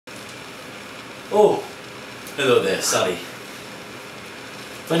Oh, hello there, sorry.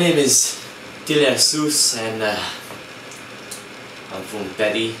 My name is Sus and I'm from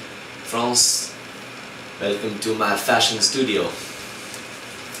Paris, France. Welcome to my fashion studio.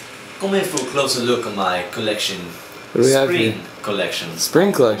 Come here for a closer look at my collection. What do we have Spring here? collection.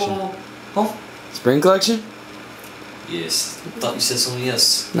 Spring collection? Oh? Spring collection? Yes. Thought you said something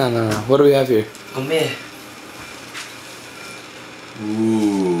else. No. What do we have here? Come here.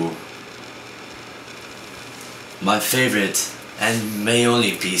 Ooh. My favorite and my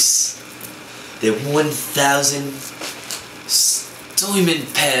only piece. The 1000 diamond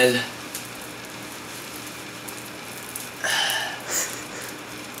pearl.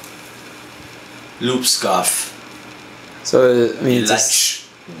 Loop scarf. So, I mean,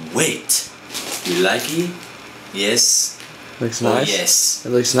 wait. You like it? Yes. Looks Oh, nice. yes. It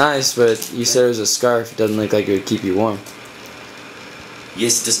looks nice, but you said it was a scarf. It doesn't look like it would keep you warm.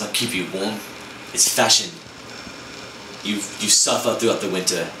 Yes, it does not keep you warm. It's fashion. You suffer throughout the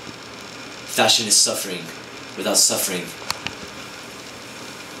winter. Fashion is suffering. Without suffering,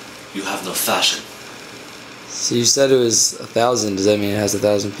 you have no fashion. So you said it was 1,000. Does that mean it has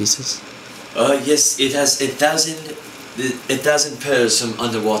 1,000 pieces? Yes, it has 1,000 pearls from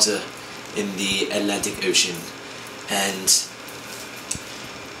underwater in the Atlantic Ocean, and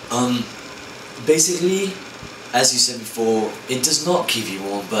basically, as you said before, it does not keep you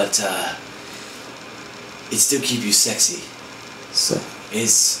warm, but it still keep you sexy. So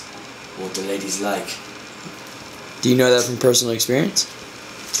it's what the ladies like. Do you know that from personal experience?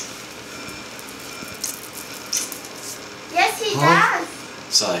 Yes, he does.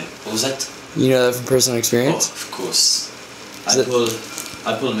 Sorry, what was that? You know that from personal experience? Oh, of course.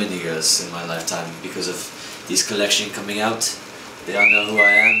 I pull many girls in my lifetime because of this collection coming out. They all know who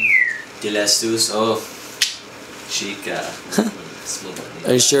I am. Dilastus, oh, chica.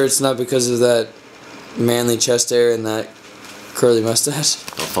 Are you sure it's not because of that manly chest hair and that curly mustache?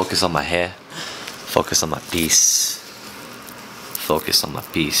 Don't focus on my hair. Focus on my piece. Focus on my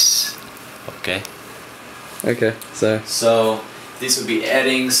piece. Okay? Okay, So, this will be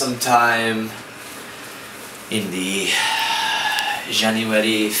airing sometime in the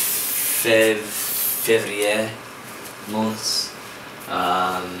January, February months.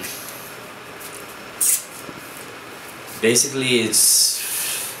 Basically, it's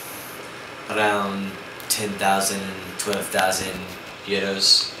around 10,000, 12,000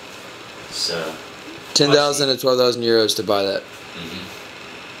 euros. So 10,000 to 12,000 euros to buy that.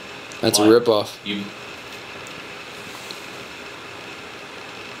 That's a rip-off. You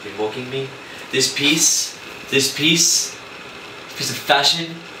mocking me? This piece of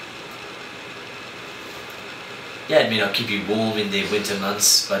fashion. Yeah, it may not keep you warm in the winter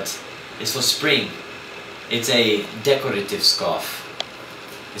months, but it's for spring. It's a decorative scarf.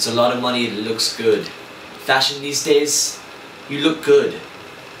 It's a lot of money, it looks good. Fashion these days, you look good.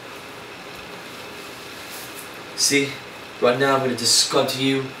 See, right now I'm going to describe to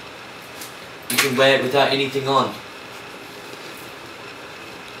you. You can wear it without anything on.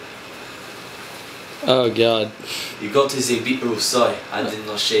 Oh god. You go to the beach. Oh, sorry, I did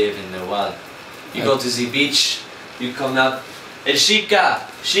not shave in a while. You go to the beach, you come out, El chica!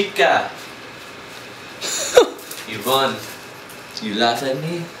 You run. You laugh at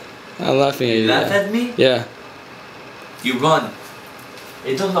me? I'm laughing at you. You laugh at me? Yeah. You run.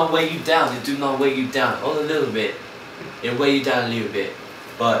 It does not weigh you down. It do not weigh you down. Oh, a little bit. It weigh you down a little bit.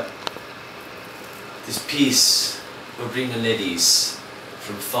 But this piece will bring the ladies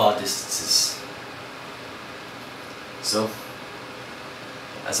from far distances. So,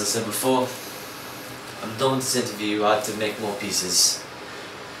 as I said before, I'm done with this interview. I have to make more pieces.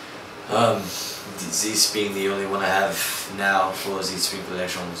 This being the only one I have now for the spring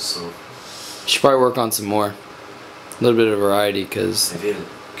collection, so You should probably work on some more. A little bit of variety, because...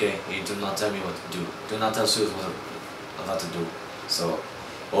 Okay, you do not tell me what to do. Do not tell Sus what to do. So,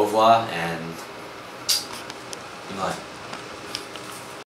 au revoir and good night.